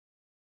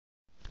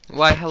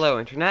Why, hello,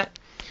 Internet.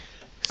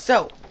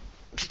 So,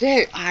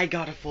 today I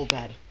got a full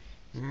bed.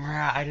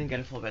 I didn't get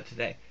a full bed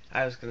today.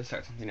 I was going to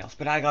start something else,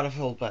 but I got a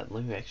full bed.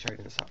 Let me make sure I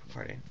didn't stop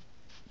recording.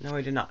 No,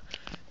 I did not.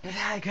 But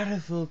I got a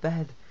full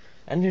bed.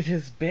 And it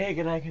is big,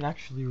 and I can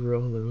actually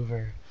roll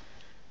over.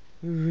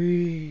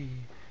 Whee!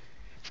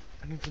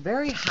 And it's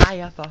very high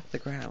up off the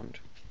ground.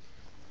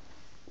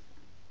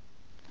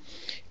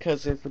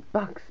 Because there's a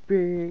box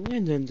spring,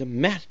 and then the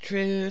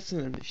mattress,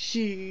 and then the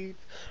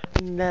sheets,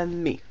 and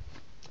then me.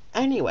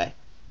 Anyway,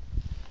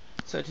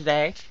 so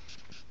today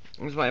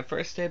it was my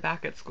first day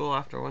back at school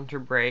after winter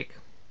break,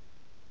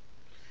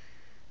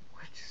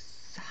 which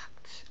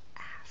sucked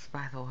ass,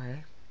 by the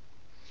way.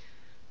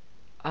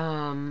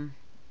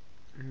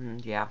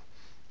 Yeah,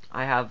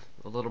 I have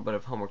a little bit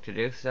of homework to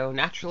do, so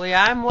naturally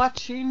I'm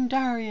watching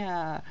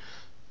Daria.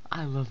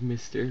 I love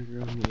Mr.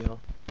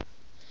 Romeo.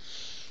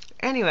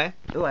 Anyway,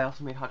 oh, I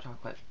also made hot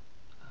chocolate.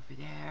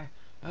 Over there,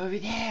 over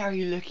there, are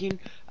you looking?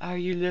 Are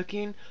you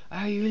looking?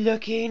 Are you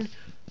looking?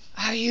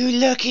 Are you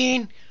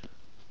looking?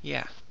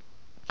 Yeah.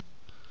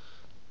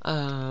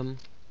 I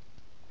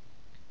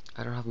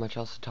don't have much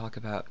else to talk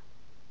about.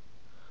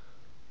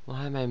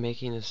 Why am I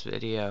making this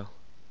video?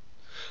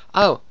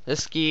 Oh, the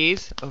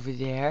skis over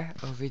there,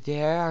 over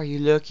there. Are you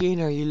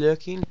looking? Are you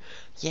looking?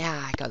 Yeah,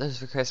 I got those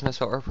for Christmas,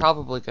 but we're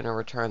probably gonna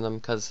return them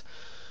because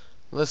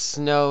the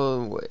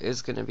snow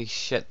is gonna be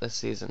shit this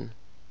season.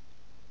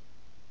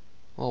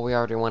 Well, we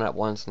already went up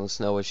once and the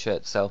snow was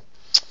shit, so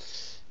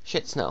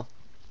shit snow.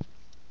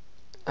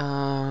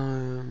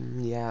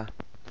 Yeah.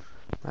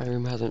 My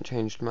room hasn't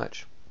changed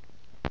much.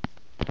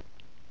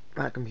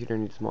 My computer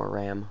needs more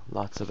RAM,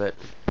 lots of it.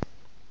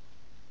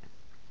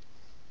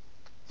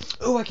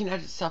 Oh, I can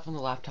edit stuff on the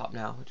laptop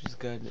now, which is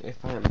good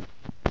if I'm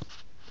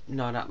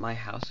not at my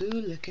house. Ooh,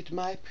 look at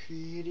my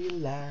pretty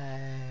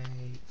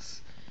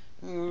lights.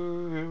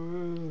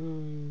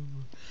 Ooh.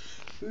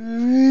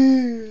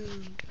 Ooh.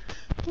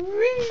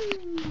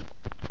 Ooh.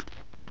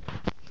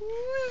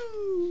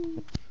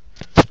 Ooh.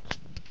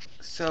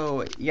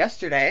 So,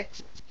 yesterday,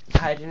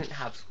 I didn't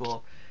have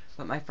school,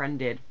 but my friend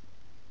did.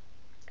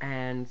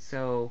 And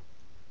so,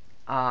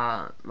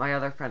 my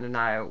other friend and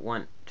I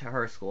went to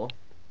her school,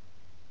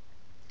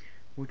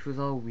 which was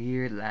all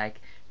weird,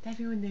 like,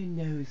 everyone there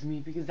knows me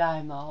because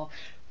I'm all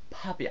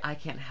popular. I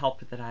can't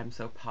help it that I'm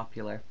so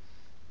popular.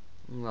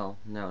 Well,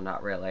 no,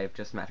 not really. I've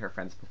just met her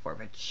friends before,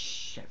 but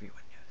shh,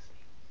 everyone knows me.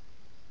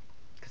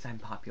 Because I'm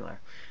popular.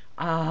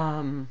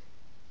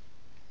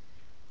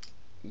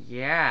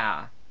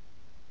 Yeah.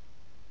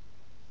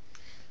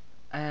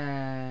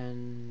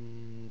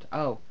 And,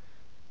 oh,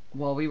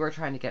 well, we were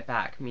trying to get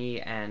back,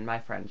 me and my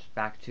friend,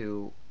 back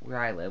to where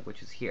I live,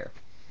 which is here.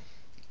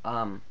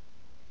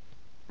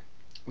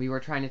 We were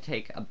trying to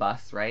take a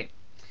bus, right?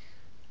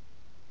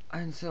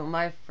 And so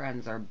my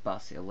friends are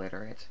bus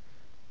illiterate.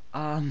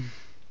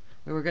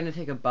 We were gonna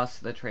take a bus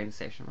to the train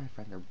station. My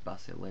friends are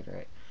bus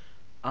illiterate.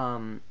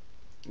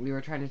 We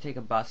were trying to take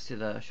a bus to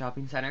the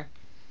shopping center.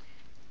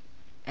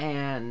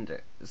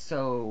 And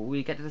so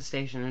we get to the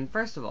station, and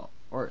first of all,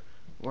 we're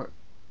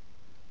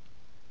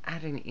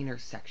at an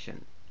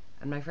intersection.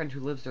 And my friend who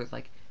lives there is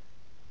like,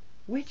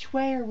 which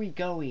way are we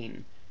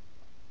going?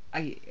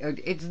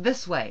 It's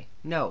this way.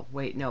 No,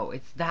 wait, no,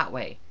 it's that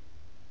way.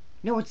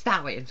 No, it's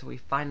that way. And so we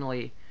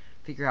finally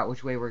figure out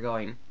which way we're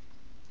going.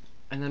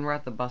 And then we're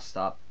at the bus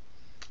stop.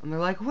 And they're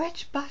like,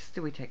 which bus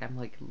do we take? I'm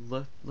like,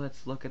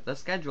 let's look at the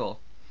schedule.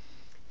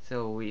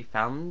 So we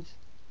found,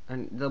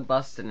 and the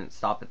bus didn't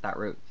stop at that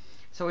route.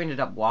 So we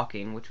ended up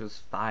walking, which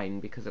was fine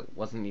because it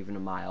wasn't even a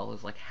mile. It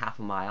was like half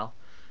a mile.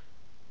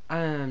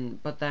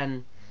 But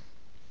then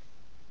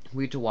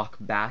we had to walk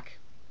back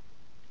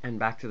and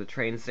back to the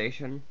train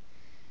station,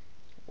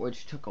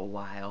 which took a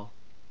while,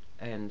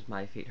 and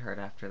my feet hurt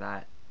after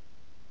that.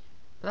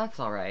 But that's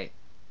alright.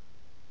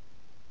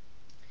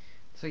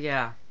 So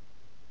yeah,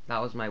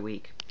 that was my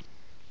week.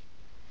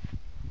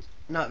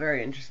 Not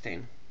very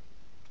interesting.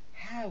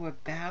 How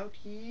about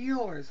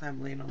yours?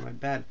 I'm laying on my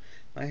bed.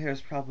 My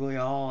hair's probably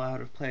all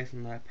out of place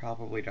and I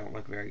probably don't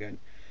look very good.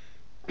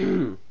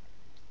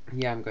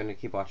 Yeah, I'm going to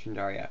keep watching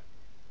Daria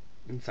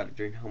instead of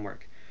doing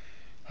homework.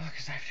 Oh,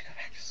 because I have to go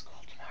back to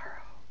school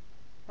tomorrow.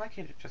 Why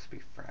can't it just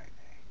be Friday?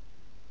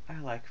 I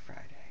like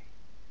Friday.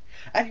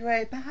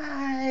 Anyway,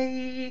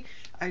 bye!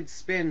 I'd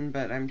spin,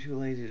 but I'm too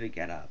lazy to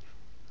get up.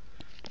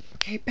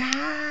 Okay,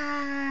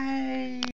 bye!